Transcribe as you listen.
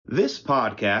This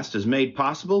podcast is made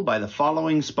possible by the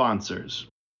following sponsors.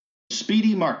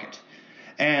 Speedy Market.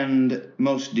 And,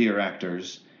 most dear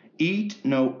actors, eat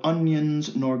no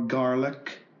onions nor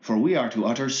garlic, for we are to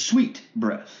utter sweet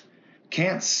breath.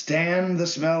 Can't stand the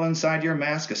smell inside your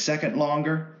mask a second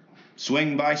longer?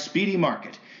 Swing by Speedy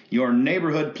Market, your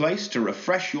neighborhood place to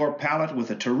refresh your palate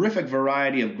with a terrific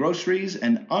variety of groceries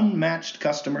and unmatched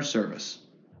customer service.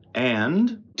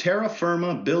 And Terra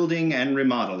Firma Building and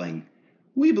Remodeling.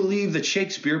 We believe that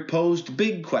Shakespeare posed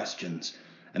big questions,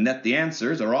 and that the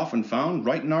answers are often found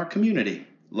right in our community,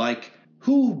 like,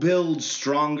 who builds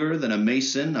stronger than a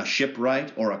mason, a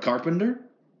shipwright, or a carpenter?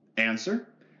 Answer,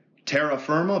 Terra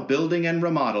Firma Building and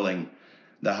Remodeling.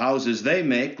 The houses they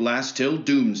make last till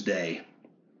doomsday.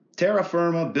 Terra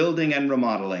Firma Building and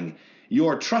Remodeling,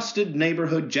 your trusted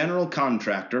neighborhood general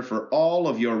contractor for all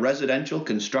of your residential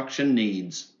construction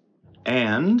needs.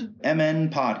 And MN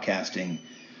Podcasting.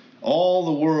 All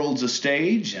the world's a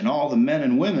stage, and all the men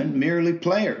and women merely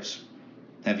players.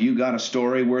 Have you got a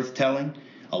story worth telling?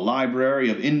 A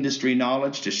library of industry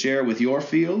knowledge to share with your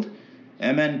field?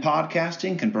 MN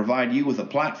Podcasting can provide you with a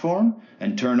platform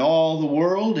and turn all the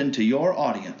world into your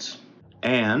audience.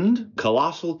 And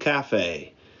Colossal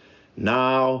Cafe.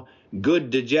 Now, good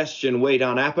digestion wait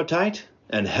on appetite,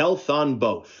 and health on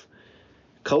both.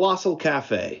 Colossal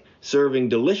Cafe, serving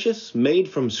delicious,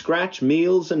 made-from-scratch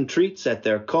meals and treats at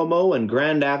their Como and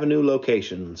Grand Avenue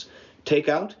locations.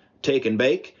 Takeout, take and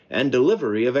bake, and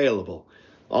delivery available.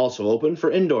 Also open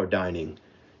for indoor dining.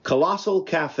 Colossal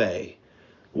Cafe,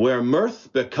 where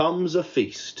mirth becomes a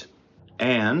feast.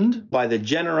 And by the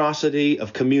generosity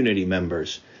of community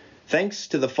members, thanks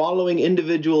to the following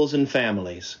individuals and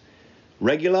families: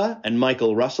 Regula and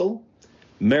Michael Russell,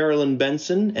 Marilyn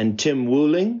Benson and Tim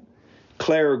Wooling,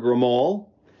 Claire Grimall,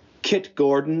 Kit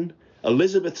Gordon,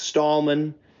 Elizabeth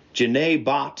Stallman, Janae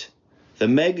Bott, the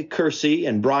Meg Kersey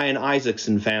and Brian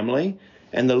Isaacson family,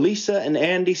 and the Lisa and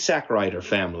Andy Sackreiter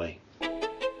family.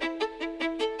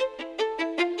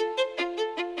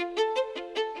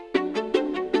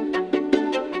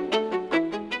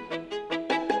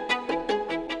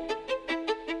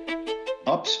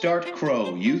 Upstart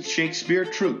Crow Youth Shakespeare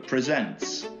Troupe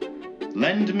presents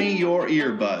Lend Me Your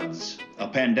Earbuds, a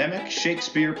Pandemic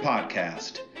Shakespeare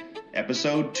podcast.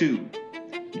 Episode 2,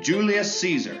 Julius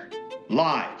Caesar,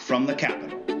 live from the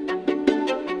Capitol.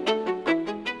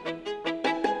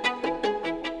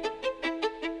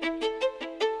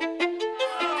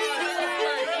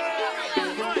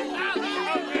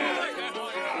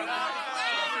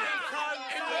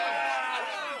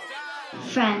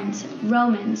 Friends,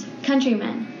 Romans,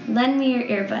 countrymen, lend me your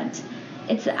earbuds.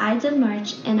 It's the Ides of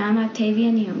March, and I'm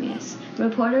Octavia Neomius,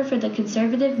 reporter for the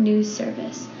Conservative News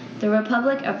Service, the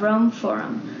Republic of Rome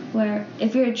Forum, where,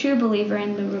 if you're a true believer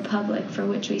in the Republic for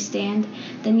which we stand,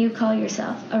 then you call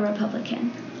yourself a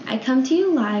Republican. I come to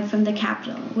you live from the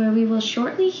Capitol, where we will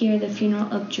shortly hear the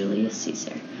funeral of Julius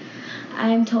Caesar. I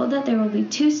am told that there will be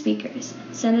two speakers,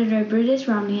 Senator Brutus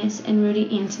Romnius and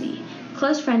Rudy Antony,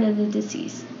 close friend of the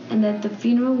deceased, and that the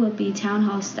funeral will be town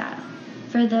hall style.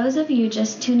 For those of you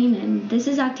just tuning in, this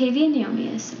is Octavia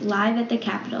Neomius, live at the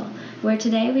Capitol, where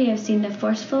today we have seen the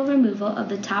forceful removal of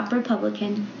the top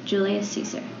Republican, Julius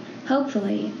Caesar.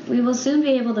 Hopefully, we will soon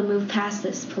be able to move past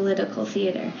this political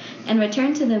theater and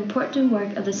return to the important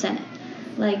work of the Senate,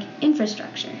 like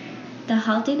infrastructure. The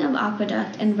halting of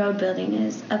aqueduct and road building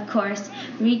is, of course,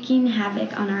 wreaking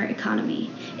havoc on our economy.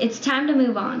 It's time to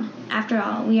move on. After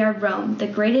all, we are Rome, the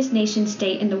greatest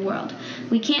nation-state in the world.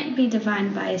 We can't be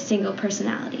defined by a single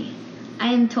personality.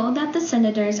 I am told that the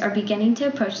senators are beginning to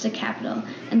approach the Capitol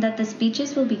and that the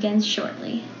speeches will begin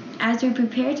shortly. As we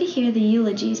prepare to hear the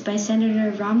eulogies by Senator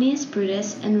Romnius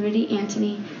Brutus and Rudy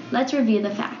Antony, let's review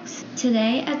the facts.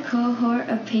 Today, a cohort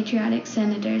of patriotic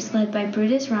senators led by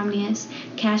Brutus Romnius,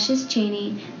 Cassius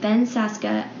Chaney, Ben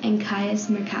Saska, and Caius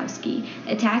Murkowski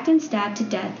attacked and stabbed to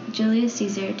death Julius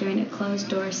Caesar during a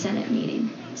closed-door Senate meeting.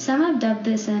 Some have dubbed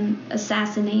this an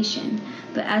assassination,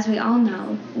 but as we all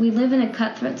know, we live in a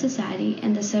cutthroat society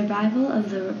and the survival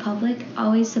of the Republic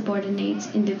always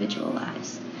subordinates individual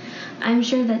lives. I'm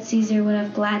sure that Caesar would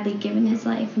have gladly given his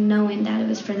life, knowing that it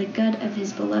was for the good of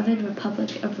his beloved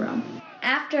Republic of Rome.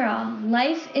 After all,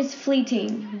 life is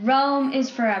fleeting. Rome is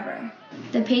forever.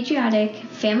 The patriotic,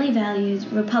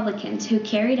 family-valued Republicans who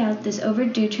carried out this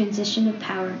overdue transition of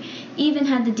power even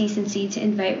had the decency to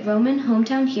invite Roman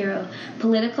hometown hero,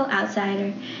 political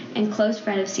outsider, and close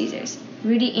friend of Caesar's,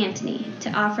 Rudy Antony,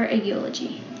 to offer a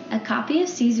eulogy. A copy of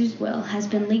Caesar's will has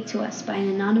been leaked to us by an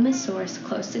anonymous source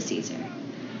close to Caesar.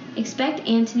 Expect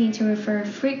Antony to refer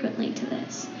frequently to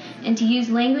this, and to use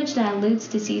language that alludes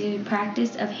to Caesar's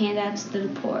practice of handouts to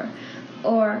the poor,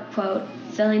 or, quote,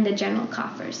 filling the general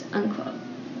coffers, unquote,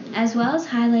 as well as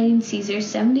highlighting Caesar's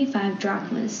 75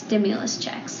 drachmas stimulus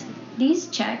checks. These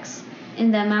checks,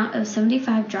 in the amount of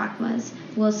 75 drachmas,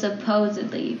 will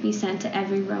supposedly be sent to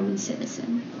every Roman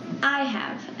citizen. I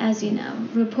have, as you know,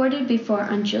 reported before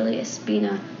on Julius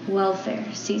Spina Welfare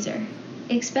Caesar.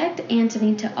 Expect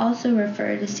Antony to also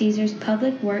refer to Caesar's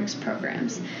public works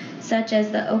programs, such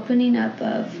as the opening up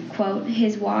of, quote,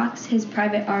 his walks, his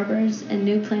private arbors, and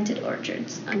new planted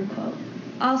orchards, unquote.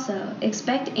 Also,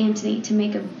 expect Antony to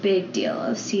make a big deal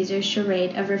of Caesar's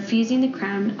charade of refusing the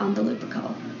crown on the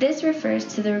Lupercal. This refers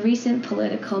to the recent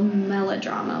political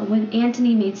melodrama when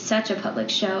Antony made such a public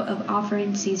show of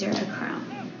offering Caesar a crown.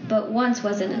 But once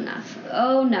wasn't enough.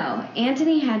 Oh no,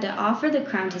 Antony had to offer the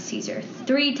crown to Caesar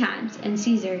 3 times, and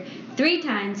Caesar 3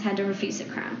 times had to refuse the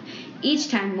crown, each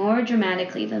time more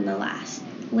dramatically than the last.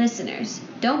 Listeners,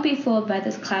 don't be fooled by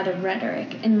this cloud of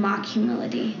rhetoric and mock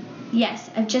humility. Yes,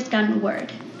 I've just gotten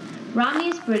word.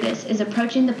 Romulus Brutus is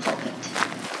approaching the pulpit.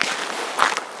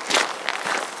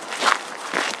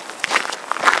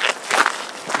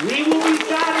 We will be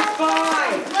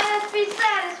satisfied! Let us be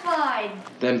satisfied!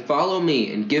 Then follow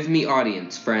me and give me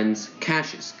audience, friends.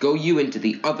 Cassius, go you into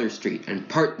the other street and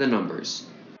part the numbers.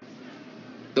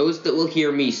 Those that will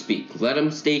hear me speak, let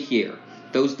them stay here.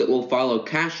 Those that will follow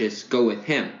Cassius, go with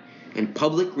him. And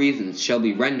public reasons shall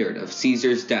be rendered of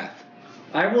Caesar's death.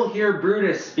 I will hear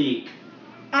Brutus speak.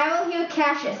 I will hear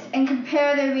Cassius and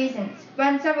compare their reasons.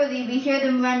 When severally we hear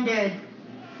them rendered.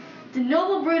 The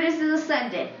noble Brutus is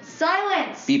ascended.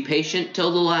 Silence! Be patient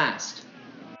till the last.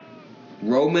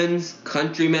 Romans,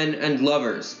 countrymen, and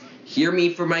lovers, hear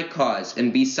me for my cause,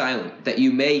 and be silent, that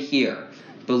you may hear.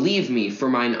 Believe me for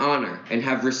mine honor, and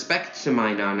have respect to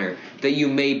mine honor, that you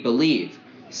may believe.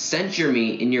 Censure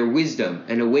me in your wisdom,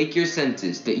 and awake your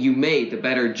senses, that you may the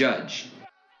better judge.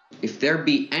 If there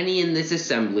be any in this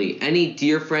assembly, any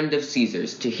dear friend of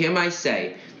Caesar's, to him I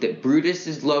say that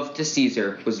Brutus's love to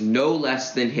Caesar was no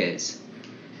less than his.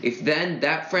 If then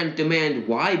that friend demand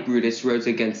why Brutus rose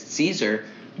against Caesar,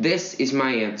 this is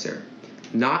my answer.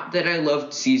 Not that I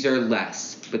loved Caesar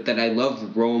less, but that I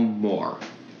loved Rome more.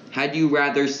 Had you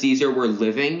rather Caesar were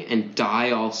living and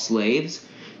die all slaves,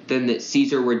 than that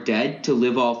Caesar were dead to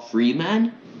live all free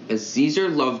men? As Caesar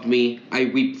loved me, I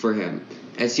weep for him.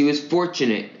 As he was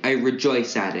fortunate, I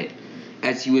rejoice at it.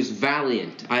 As he was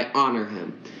valiant, I honor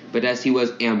him. But as he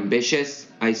was ambitious,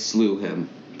 I slew him.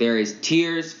 There is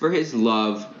tears for his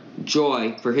love,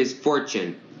 joy for his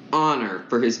fortune, honor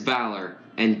for his valor,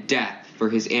 and death for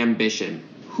his ambition.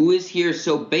 Who is here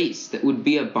so base that would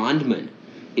be a bondman?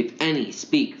 If any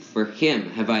speak, for him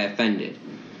have I offended.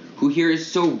 Who here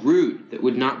is so rude that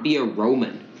would not be a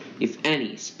Roman? If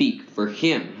any speak, for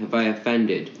him have I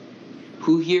offended.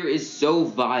 Who here is so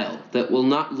vile that will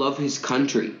not love his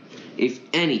country? If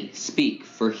any speak,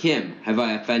 for him have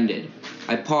I offended.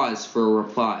 I pause for a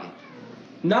reply.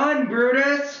 None,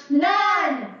 Brutus!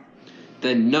 None!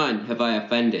 Then none have I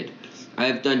offended. I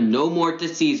have done no more to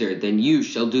Caesar than you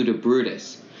shall do to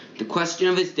Brutus. The question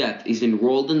of his death is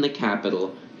enrolled in the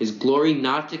Capitol, his glory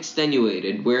not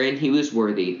extenuated wherein he was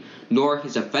worthy, nor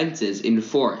his offences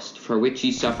enforced for which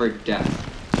he suffered death.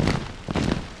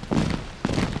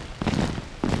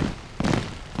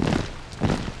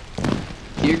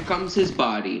 Here comes his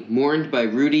body, mourned by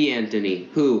ruddy Antony,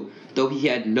 who, though he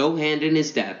had no hand in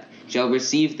his death, shall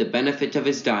receive the benefit of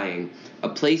his dying, a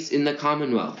place in the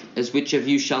commonwealth, as which of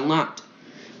you shall not?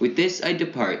 With this I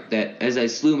depart, that, as I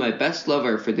slew my best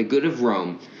lover for the good of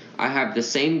Rome, I have the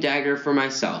same dagger for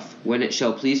myself, when it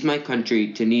shall please my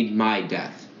country to need my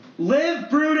death. Live,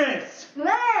 Brutus!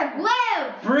 Live!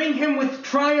 Live! Bring him with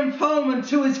triumph home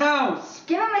unto his house!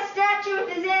 Give him a statue with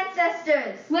his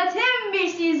ancestors! Let him be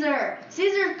Caesar!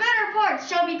 Caesar's better parts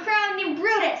shall be crowned in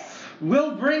Brutus!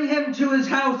 We'll bring him to his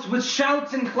house with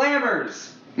shouts and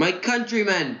clamors! My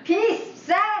countrymen! Peace!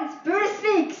 Silence! Brutus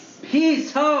speaks!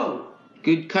 Peace, ho!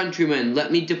 Good countrymen,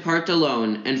 let me depart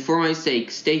alone, and for my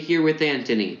sake stay here with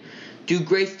Antony. Do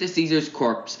grace to Caesar's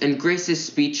corpse, and grace his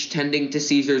speech tending to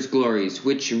Caesar's glories,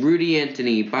 which ruddy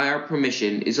Antony, by our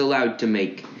permission, is allowed to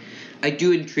make. I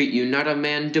do entreat you, not a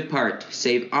man depart,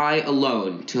 save I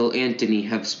alone, till Antony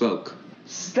have spoke.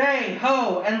 Stay,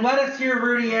 ho, and let us hear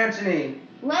ruddy Antony.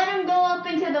 Let him go up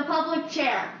into the public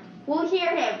chair. We'll hear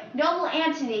him. Noble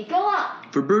Antony, go up.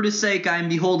 For Brutus' sake I am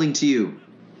beholding to you.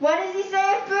 What does he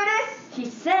say of Brutus? He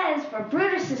says, for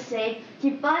Brutus' sake,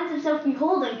 he finds himself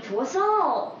beholding to us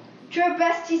all. True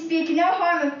best he speak no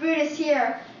harm of Brutus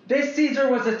here. This Caesar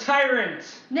was a tyrant.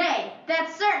 Nay,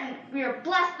 that's certain. We are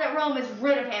blessed that Rome is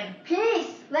rid of him. Peace!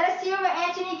 Let us hear what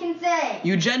Antony can say.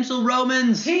 You gentle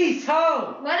Romans! Peace,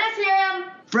 ho! Let us hear him.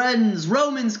 Friends,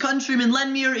 Romans, countrymen,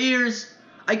 lend me your ears.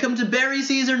 I come to bury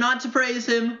Caesar, not to praise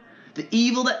him. The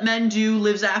evil that men do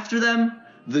lives after them.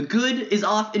 The good is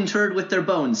oft interred with their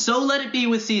bones. So let it be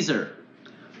with Caesar.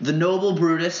 The noble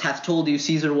Brutus hath told you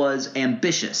Caesar was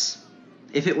ambitious.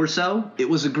 If it were so, it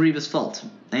was a grievous fault,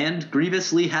 and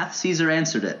grievously hath Caesar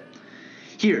answered it.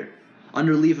 Here,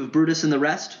 under leave of Brutus and the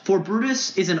rest, for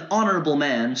Brutus is an honorable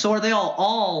man, so are they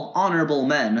all honorable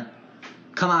men,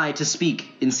 come I to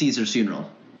speak in Caesar's funeral.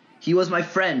 He was my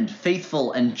friend,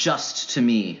 faithful and just to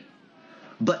me.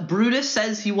 But Brutus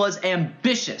says he was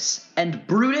ambitious, and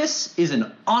Brutus is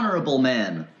an honorable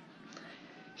man.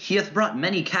 He hath brought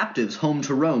many captives home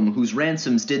to Rome, whose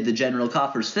ransoms did the general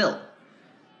coffers fill.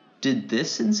 Did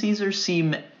this in Caesar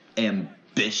seem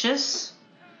ambitious?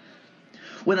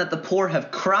 When that the poor have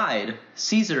cried,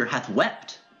 Caesar hath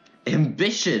wept.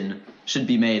 Ambition should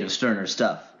be made of sterner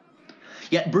stuff.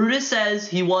 Yet Brutus says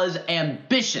he was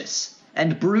ambitious,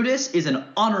 and Brutus is an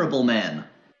honorable man.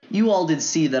 You all did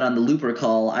see that on the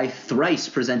Lupercal I thrice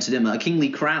presented him a kingly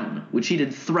crown, which he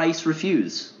did thrice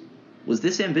refuse. Was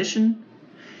this ambition?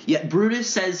 Yet Brutus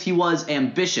says he was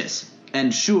ambitious,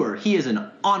 and sure, he is an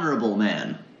honorable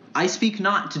man. I speak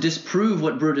not to disprove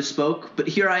what Brutus spoke, but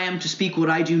here I am to speak what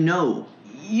I do know.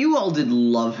 You all did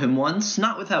love him once,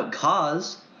 not without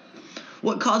cause.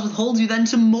 What cause withholds you then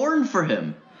to mourn for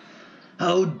him?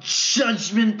 O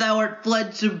judgment, thou art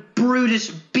fled to brutish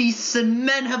beasts, and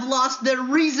men have lost their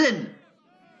reason.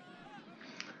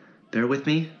 Bear with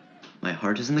me. My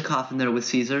heart is in the coffin there with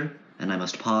Caesar, and I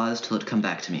must pause till it come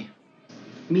back to me.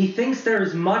 Methinks there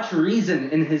is much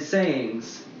reason in his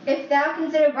sayings. If thou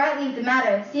consider rightly the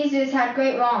matter, Caesar has had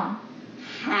great wrong.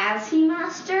 Has he,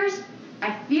 masters?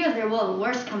 I fear there will the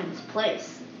worst come in his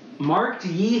place. Marked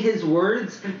ye his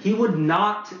words? He would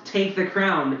not take the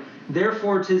crown.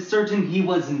 Therefore 'tis certain he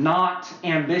was not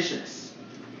ambitious.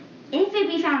 If it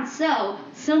be found so,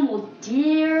 some will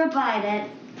dare abide it.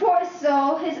 Poor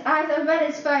soul, his eyes are red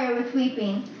as fire with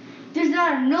weeping. There's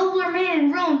not a nobler man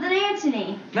in Rome than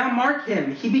Antony. Now mark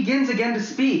him, he begins again to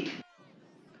speak.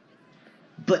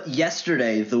 But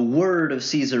yesterday the word of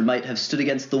Caesar might have stood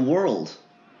against the world.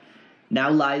 Now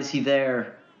lies he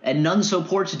there, and none so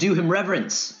poor to do him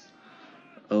reverence.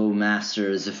 O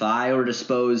masters, if I were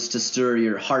disposed to stir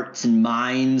your hearts and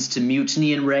minds to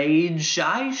mutiny and rage,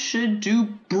 I should do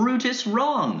Brutus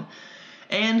wrong,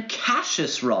 and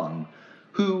Cassius wrong,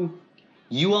 who,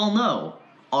 you all know,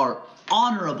 are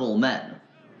honorable men.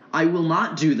 I will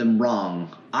not do them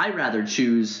wrong. I rather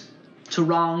choose to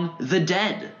wrong the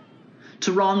dead,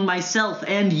 to wrong myself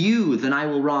and you, than I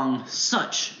will wrong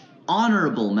such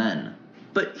honorable men.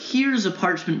 But here's a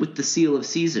parchment with the seal of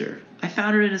Caesar. I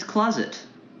found it in his closet.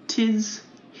 'Tis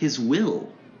his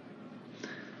will.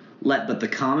 Let but the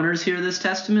commoners hear this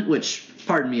testament, which,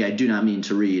 pardon me, I do not mean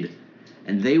to read,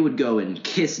 and they would go and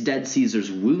kiss dead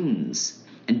Caesar's wounds,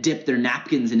 and dip their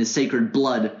napkins in his sacred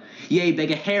blood, yea,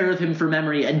 beg a hair of him for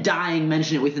memory, and dying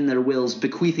mention it within their wills,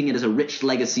 bequeathing it as a rich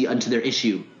legacy unto their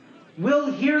issue.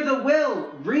 We'll hear the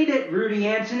will. Read it, Rudy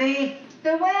Antony.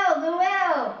 The will, the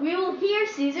will. We will hear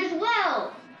Caesar's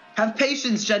will. Have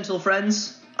patience, gentle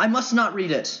friends. I must not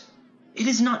read it. It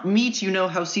is not meet you know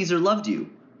how Caesar loved you.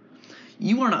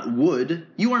 You are not wood,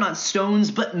 you are not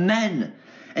stones, but men.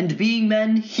 And being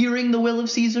men, hearing the will of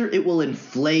Caesar, it will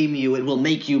inflame you, it will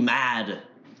make you mad.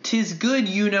 'Tis good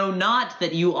you know not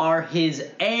that you are his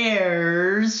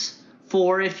heirs,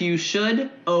 for if you should,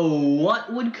 oh,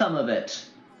 what would come of it?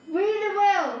 Read the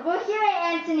will. We'll hear it,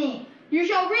 Antony. You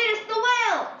shall read us the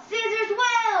will, Caesar's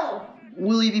will.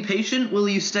 Will you be patient? Will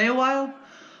you stay a while?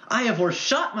 I have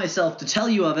o'ershot myself to tell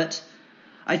you of it.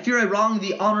 I fear I wrong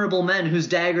the honorable men whose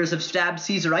daggers have stabbed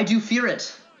Caesar. I do fear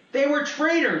it. They were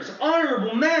traitors,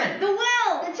 honorable men. The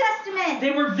will, the testament.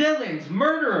 They were villains,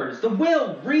 murderers. The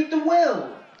will, read the will.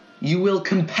 You will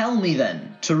compel me,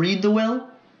 then, to read the will?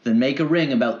 Then make a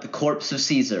ring about the corpse of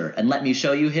Caesar, and let me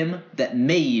show you him that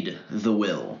made the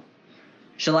will.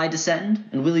 Shall I descend,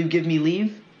 and will you give me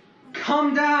leave?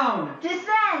 Come down.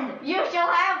 Descend. You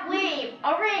shall have leave.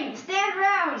 A ring, stand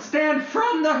round. Stand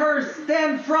from the hearse,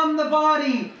 stand from the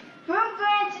body. Room for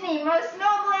Antony, most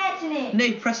noble Antony.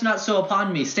 Nay, press not so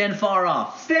upon me. Stand far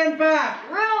off. Stand back.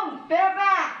 Room, bear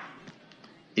back.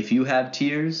 If you have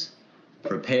tears,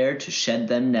 prepare to shed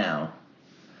them now.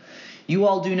 You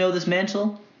all do know this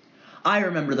mantle? I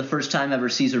remember the first time ever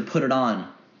Caesar put it on.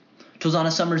 'Twas on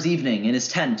a summer's evening in his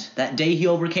tent, that day he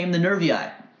overcame the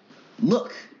Nervii.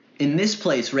 Look, in this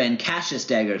place ran Cassius'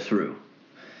 dagger through.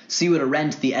 See what a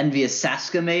rent the envious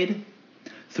Sasca made?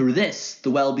 Through this the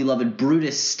well-beloved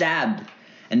Brutus stabbed,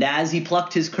 and as he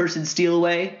plucked his cursed steel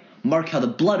away, Mark how the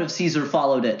blood of Caesar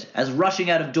followed it, as rushing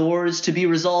out of doors to be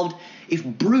resolved if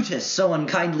Brutus so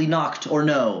unkindly knocked or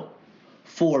no.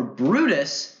 For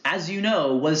Brutus, as you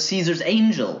know, was Caesar's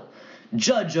angel.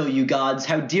 Judge, O you gods,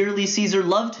 how dearly Caesar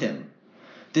loved him.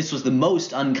 This was the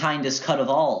most unkindest cut of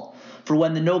all, for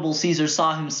when the noble Caesar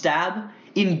saw him stab,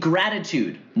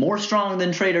 ingratitude, more strong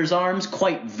than traitor's arms,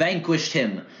 quite vanquished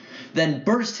him, then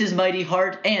burst his mighty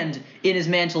heart, and, in his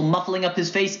mantle muffling up his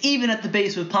face, even at the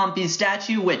base of Pompey's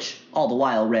statue, which all the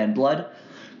while ran blood,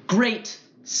 great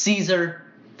Caesar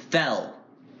fell.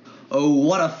 Oh,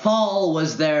 what a fall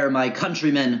was there, my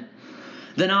countrymen!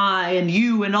 Then I and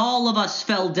you and all of us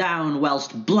fell down,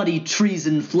 whilst bloody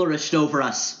treason flourished over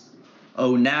us.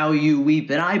 Oh, now you weep,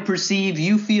 and I perceive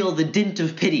you feel the dint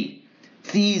of pity.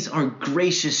 These are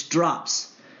gracious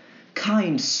drops.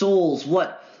 Kind souls,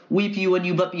 what weep you when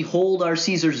you but behold our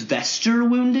Caesar's vesture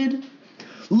wounded?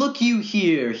 Look you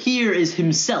here is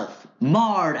himself,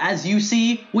 marred, as you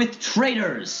see, with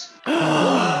traitors.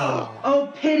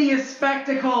 Oh, piteous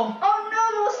spectacle! Oh,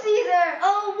 noble Caesar!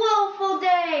 Oh, woeful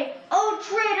day! Oh,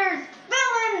 traitors!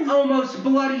 Villains! Oh, most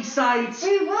bloody sight!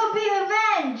 We will be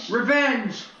avenged!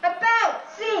 Revenge! About!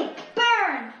 Seek!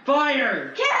 Burn!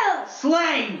 Fire! Kill!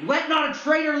 Slay! Let not a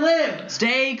traitor live!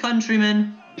 Stay,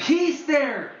 countrymen. Peace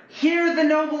there! Hear the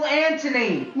noble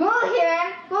Antony! We'll hear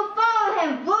him! We'll follow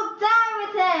him! We'll die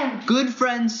with him! Good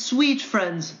friends, sweet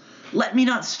friends, let me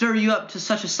not stir you up to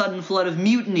such a sudden flood of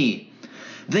mutiny.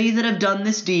 They that have done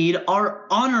this deed are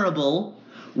honorable.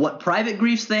 What private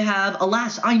griefs they have,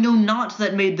 alas, I know not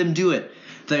that made them do it.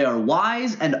 They are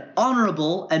wise and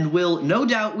honorable, and will, no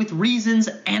doubt, with reasons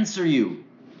answer you.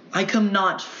 I come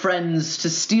not, friends, to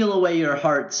steal away your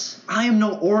hearts. I am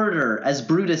no orator, as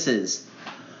Brutus is.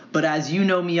 But as you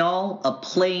know me all, a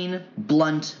plain,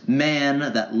 blunt man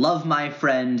that love my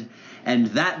friend, and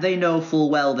that they know full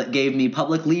well that gave me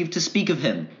public leave to speak of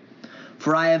him.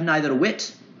 For I have neither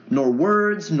wit, nor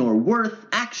words, nor worth,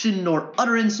 action, nor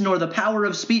utterance, nor the power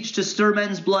of speech to stir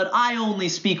men's blood. I only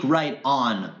speak right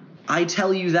on. I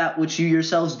tell you that which you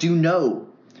yourselves do know.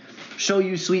 Show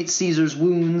you sweet Caesar's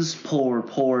wounds,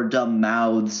 poor dumb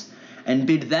mouths, and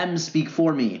bid them speak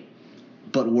for me.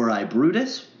 But were I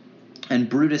Brutus, and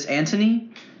Brutus Antony,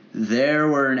 there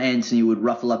were an Antony would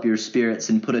ruffle up your spirits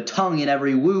and put a tongue in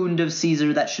every wound of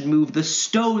Caesar that should move the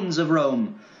stones of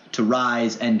Rome to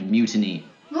rise and mutiny.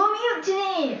 We'll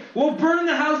mutiny! We'll burn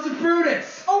the house of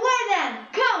Brutus! Away then!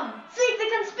 Come! Seek the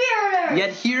conspirators!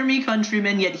 Yet hear me,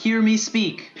 countrymen, yet hear me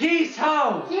speak. Peace,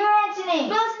 ho! Hear Antony!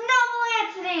 Most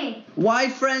noble Antony! Why,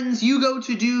 friends, you go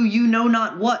to do you know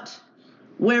not what?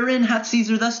 Wherein hath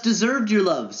Caesar thus deserved your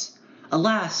loves?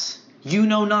 Alas, you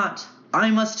know not.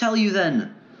 I must tell you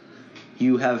then.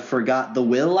 You have forgot the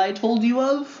will I told you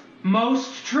of?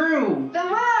 Most true! The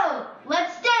will!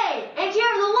 Let's stay and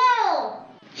hear the will!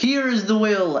 Here is the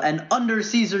will, and under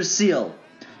Caesar's seal.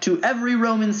 To every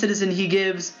Roman citizen he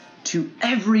gives, to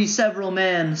every several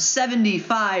man,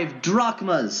 75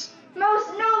 drachmas. Most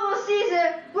noble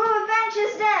Caesar, will avenge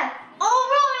his death!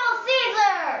 O royal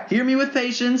Caesar! Hear me with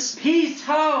patience. Peace,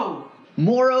 ho!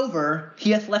 Moreover,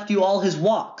 he hath left you all his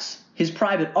walks, his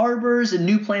private arbors and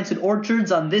new planted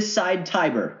orchards on this side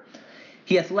Tiber.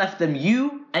 He hath left them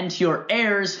you and to your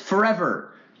heirs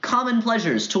forever, common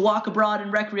pleasures to walk abroad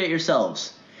and recreate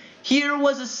yourselves. Here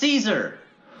was a Caesar.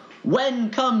 When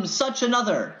comes such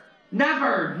another?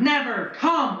 Never, never!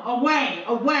 Come, away,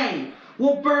 away!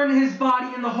 We'll burn his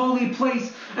body in the holy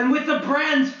place, and with the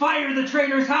brands fire the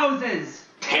traitors' houses!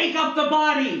 Take up the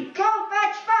body! Go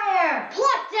fetch fire!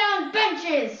 Pluck down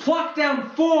benches! Pluck down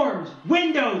forms,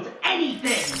 windows,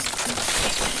 anything!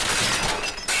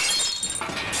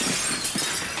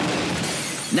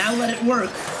 Now let it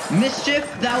work. Mischief,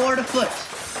 thou art afoot.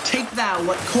 Take thou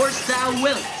what course thou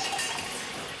wilt.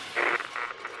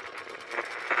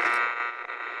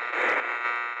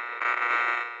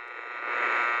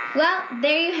 Well,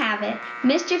 there you have it.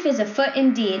 Mischief is afoot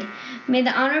indeed. May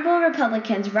the honorable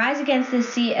Republicans rise against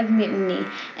this sea of mutiny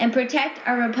and protect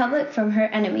our Republic from her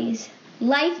enemies.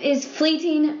 Life is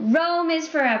fleeting, Rome is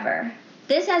forever.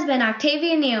 This has been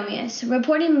Octavia Neomius,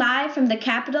 reporting live from the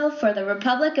Capitol for the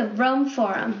Republic of Rome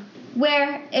Forum,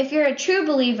 where, if you're a true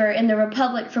believer in the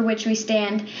Republic for which we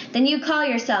stand, then you call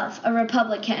yourself a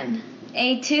Republican.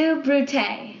 Et tu,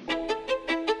 Brute.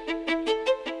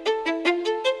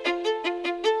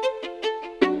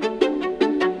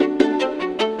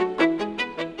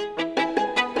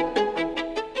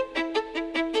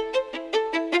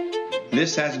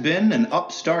 This has been an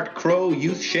Upstart Crow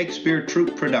Youth Shakespeare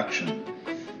Troupe production.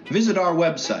 Visit our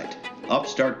website,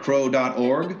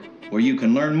 upstartcrow.org, where you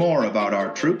can learn more about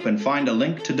our troupe and find a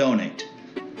link to donate.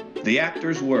 The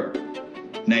actors were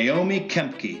Naomi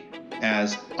Kempke,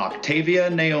 as Octavia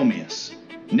Naomius,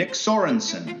 Nick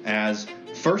Sorensen as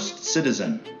First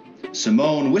Citizen,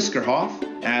 Simone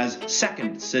Whiskerhoff as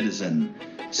Second Citizen,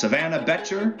 Savannah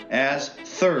Betcher as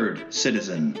Third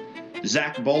Citizen.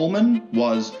 Zach Bowman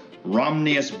was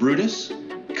Romnius Brutus.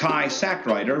 Kai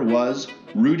Sackrider was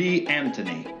Rudy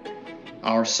Anthony.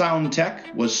 Our sound tech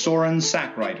was Soren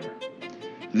Sackrider.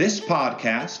 This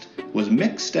podcast was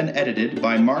mixed and edited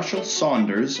by Marshall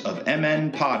Saunders of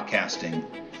MN Podcasting.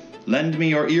 Lend Me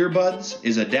Your Earbuds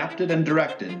is adapted and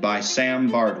directed by Sam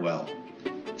Bardwell.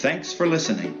 Thanks for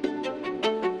listening.